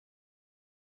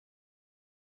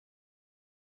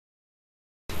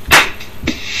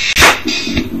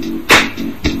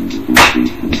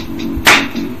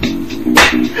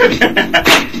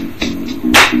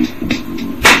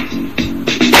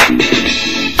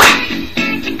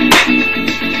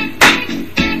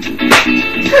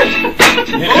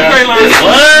Okay, Lon.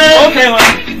 What? Okay, Lon.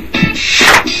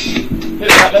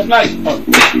 That's nice. Oh.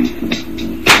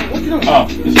 What you doing? Oh,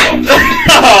 this is all.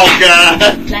 Oh, God.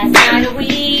 Last night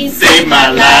we Saved my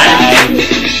life.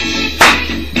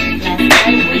 Last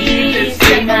night we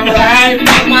saved my life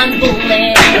from one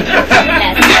bullet.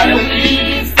 Last night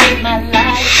we saved my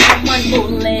life from one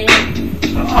bullet.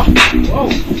 Whoa.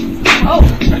 Oh.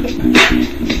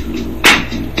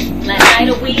 Last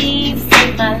night we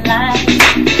saved my life.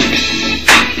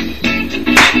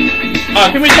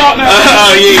 Can we talk now?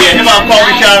 Yeah. Hip Hop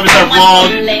Coffee Shop is our vlog.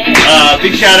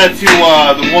 Big shout out to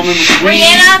the woman with the wings.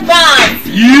 Brianna Bonds.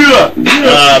 Yeah.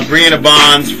 Brianna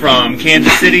Bonds from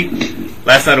Kansas City.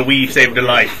 Last night a weave saved her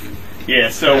life. Yeah,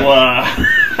 so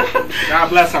God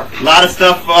bless her. a lot of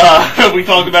stuff we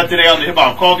talked about today on the Hip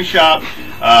Hop Coffee Shop.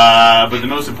 But the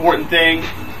most important thing,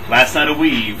 last night a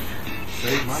weave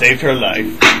saved her life.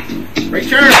 Right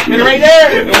there. Right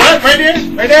there. What? Right there?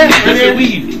 Right there. Right there.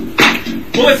 Weave.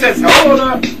 Bullet says, hold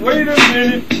up. Wait a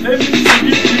minute. Let me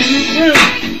see you.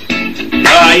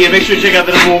 Yeah, make sure to check out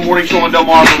the #1 morning show on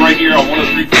Delmar right here on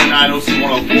 103.9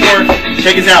 OC104.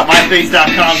 Check us out,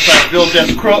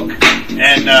 myspace.com/BillJessCrook.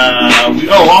 And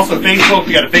also Facebook.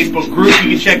 We got a Facebook group you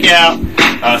can check out.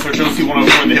 Search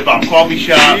OC104 in the Hip Hop Coffee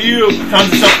Shop.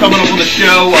 Tons of stuff coming up on the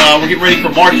show. We're getting ready for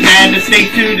March Madness. Stay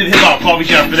tuned to the Hip Hop Coffee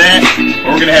Shop for that.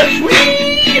 We're gonna have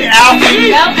sweet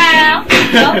Alfie. Go Al.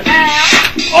 Go Al.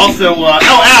 Also, Al,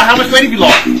 how much weight have you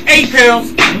lost? 8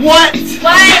 pounds. What?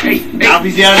 What?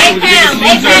 Alfie's down there with the biggest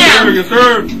pounds, loser. Yes,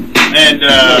 sir. And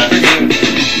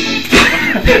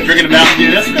drinking a Mountain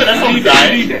Dew. That's good. That's all we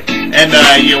diet. And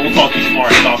yeah, we'll talk to you tomorrow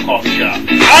at Hip Hop Coffee Shop. All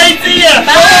right, see ya.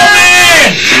 Bye.